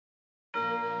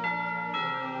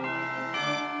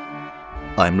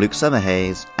I'm Luke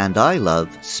Summerhays, and I love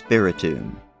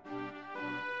Spiritomb.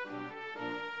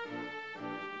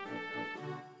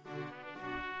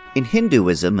 In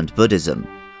Hinduism and Buddhism,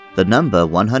 the number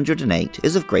 108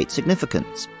 is of great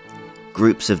significance.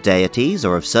 Groups of deities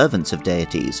or of servants of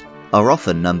deities are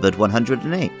often numbered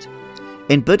 108.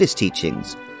 In Buddhist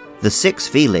teachings, the 6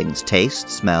 feelings taste,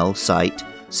 smell, sight,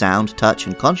 sound, touch,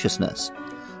 and consciousness,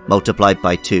 multiplied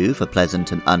by 2 for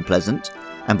pleasant and unpleasant,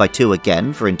 and by 2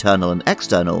 again for internal and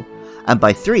external, and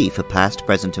by 3 for past,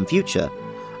 present, and future,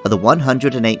 are the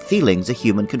 108 feelings a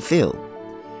human can feel.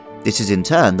 This is in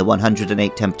turn the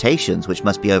 108 temptations which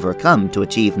must be overcome to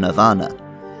achieve nirvana,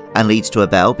 and leads to a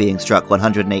bell being struck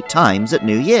 108 times at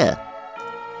New Year.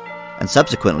 And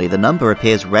subsequently the number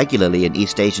appears regularly in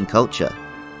East Asian culture.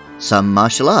 Some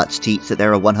martial arts teach that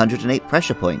there are 108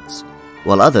 pressure points,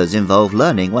 while others involve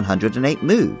learning 108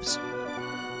 moves.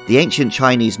 The ancient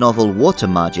Chinese novel Water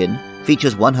Margin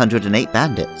features 108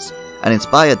 bandits, and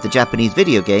inspired the Japanese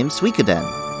video game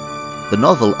Suikoden. The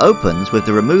novel opens with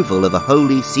the removal of a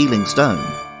holy sealing stone,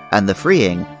 and the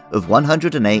freeing of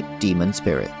 108 demon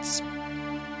spirits.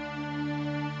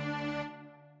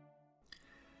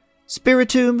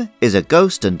 Spiritomb is a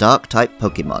ghost and dark type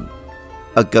Pokémon.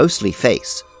 A ghostly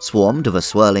face, swarmed of a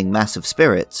swirling mass of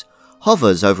spirits,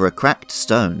 hovers over a cracked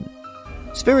stone.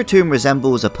 Spiritomb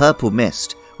resembles a purple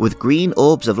mist, with green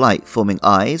orbs of light forming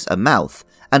eyes, a mouth,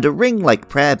 and a ring like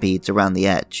prayer beads around the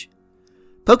edge.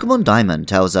 Pokémon Diamond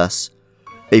tells us,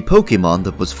 a Pokémon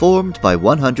that was formed by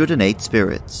 108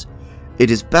 spirits. It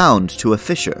is bound to a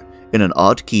fissure in an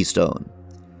odd keystone.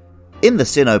 In the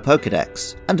Sinnoh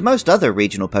Pokédex, and most other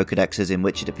regional Pokédexes in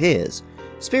which it appears,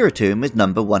 Spiritomb is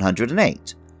number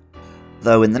 108.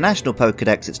 Though in the National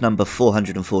Pokédex it's number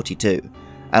 442,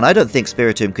 and I don't think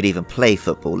Spiritomb could even play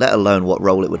football, let alone what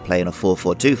role it would play in a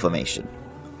 4-4-2 formation.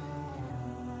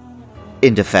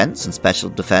 In defense and special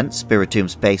defense,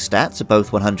 Spiritomb's base stats are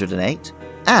both 108,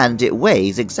 and it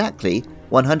weighs exactly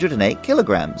 108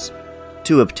 kilograms.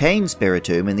 To obtain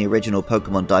Spiritomb in the original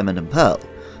Pokémon Diamond and Pearl,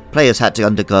 players had to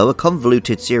undergo a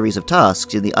convoluted series of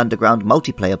tasks in the underground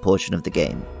multiplayer portion of the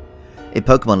game. In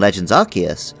Pokémon Legends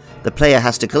Arceus, the player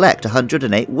has to collect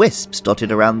 108 wisps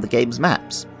dotted around the game's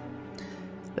maps.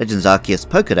 Legends Arceus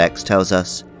Pokédex tells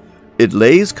us, it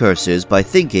lays curses by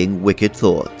thinking wicked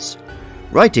thoughts.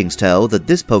 Writings tell that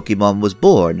this Pokémon was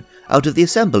born out of the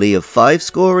assembly of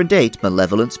 58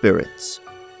 malevolent spirits.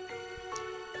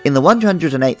 In the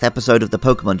 108th episode of the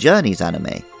Pokémon Journeys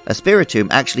anime, a Spiritomb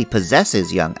actually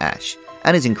possesses young Ash,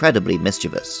 and is incredibly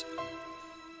mischievous.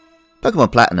 Pokémon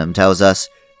Platinum tells us,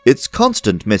 its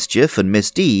constant mischief and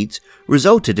misdeeds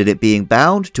resulted in it being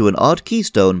bound to an odd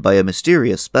keystone by a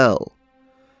mysterious spell.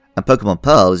 And Pokémon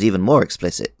Pearl is even more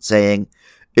explicit, saying,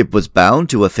 it was bound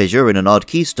to a fissure in an odd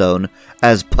keystone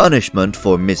as punishment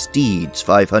for misdeeds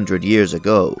 500 years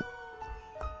ago.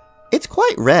 It's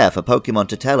quite rare for Pokémon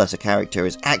to tell us a character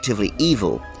is actively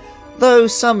evil, though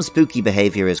some spooky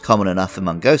behaviour is common enough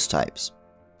among ghost types.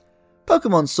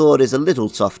 Pokémon Sword is a little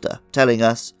softer, telling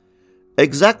us,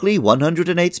 exactly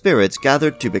 108 spirits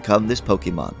gathered to become this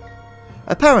Pokémon.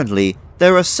 Apparently,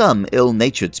 there are some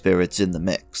ill-natured spirits in the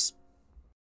mix.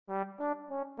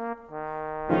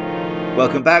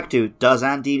 Welcome back to Does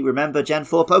Andy Remember Gen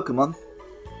 4 Pokémon?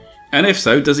 And if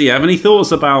so, does he have any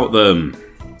thoughts about them?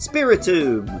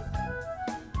 Spiritomb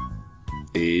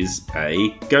is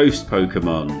a ghost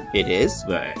Pokemon. It is.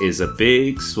 That is a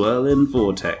big swirling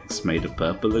vortex made of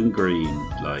purple and green.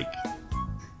 Like,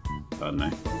 I don't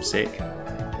know, sick.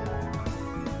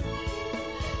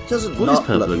 Doesn't what not is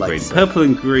purple look and like green? sick. Purple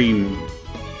and green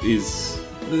is...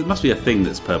 There must be a thing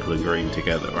that's purple and green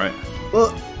together, right?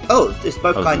 Well, it's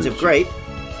both kinds of grape.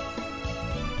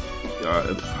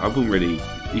 I wouldn't really...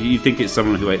 You think it's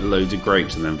someone who ate loads of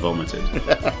grapes and then vomited.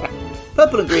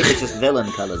 Purple and green is just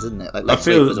villain colours, isn't it? Like, I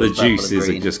feel that the juice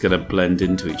isn't just going to blend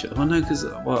into each other. Well, no, because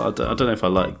I don't know if I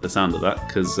like the sound of that,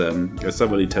 because as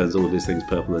somebody turns all of these things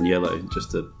purple and yellow,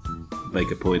 just to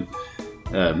make a point.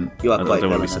 You are I quite don't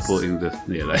want to be villainous. supporting the...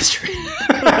 Yeah, that's true.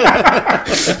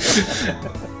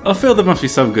 I feel there must be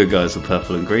some good guys with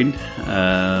purple and green.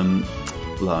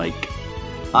 Like...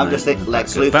 I'm just thinking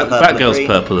Lex Luthor, purple and Batgirl's green,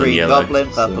 purple and Green yellow. Goblin,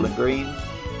 purple and green.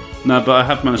 No, but I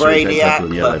have managed to get Brainiac, purple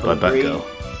and yellow by purple and green. Batgirl.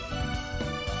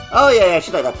 Oh yeah,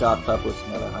 she's like that dark purple with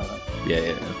some yellow highlight. Yeah,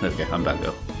 there we go, I'm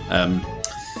Batgirl.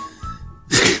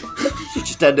 You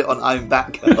just end it on I'm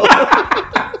Batgirl.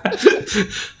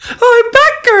 I'm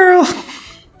Batgirl!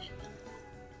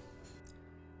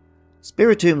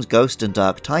 Spiritomb's ghost and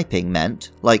dark typing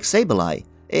meant, like Sableye,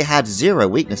 it had 0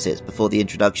 weaknesses before the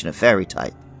introduction of Fairy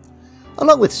type.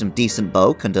 Along with some decent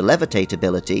bulk and a levitate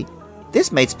ability,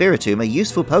 This made Spiritomb a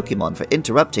useful Pokémon for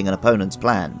interrupting an opponent's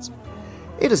plans.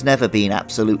 It has never been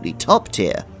absolutely top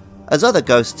tier, as other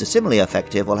ghosts are similarly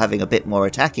effective while having a bit more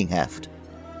attacking heft,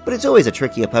 but it's always a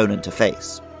tricky opponent to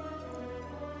face.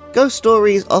 Ghost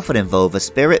stories often involve a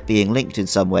spirit being linked in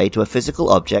some way to a physical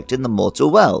object in the mortal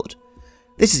world.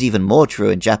 This is even more true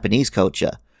in Japanese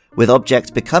culture, with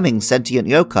objects becoming sentient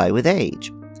yokai with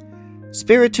age.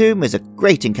 Spiritomb is a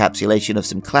great encapsulation of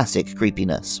some classic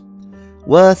creepiness,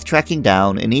 worth tracking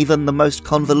down in even the most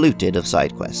convoluted of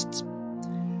side quests.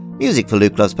 Music for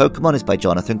Luke Loves Pokemon is by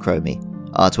Jonathan Cromie.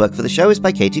 Artwork for the show is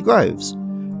by Katie Groves.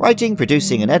 Writing,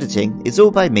 producing and editing is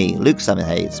all by me, Luke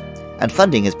Summerhays, and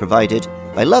funding is provided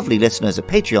by lovely listeners at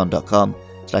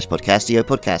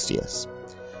patreon.com/podcastiopodcastius.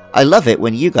 I love it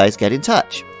when you guys get in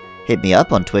touch. Hit me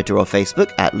up on Twitter or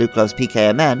Facebook at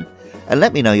LukeLovesPKMN and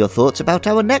let me know your thoughts about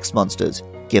our next monsters,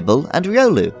 Gible and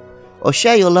Riolu, or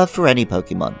share your love for any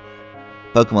Pokemon.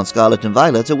 Pokemon Scarlet and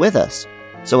Violet are with us,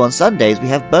 so on Sundays we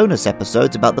have bonus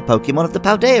episodes about the Pokemon of the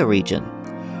Paldea region.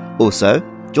 Also,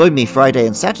 join me Friday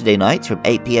and Saturday nights from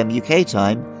 8 PM UK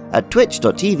time at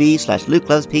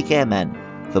twitch.tv/LukeLovesPKMN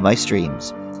for my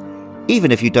streams.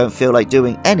 Even if you don't feel like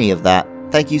doing any of that,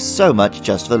 thank you so much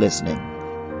just for listening.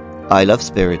 I love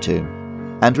Spiritomb.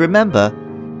 And remember,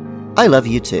 I love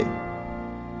you too.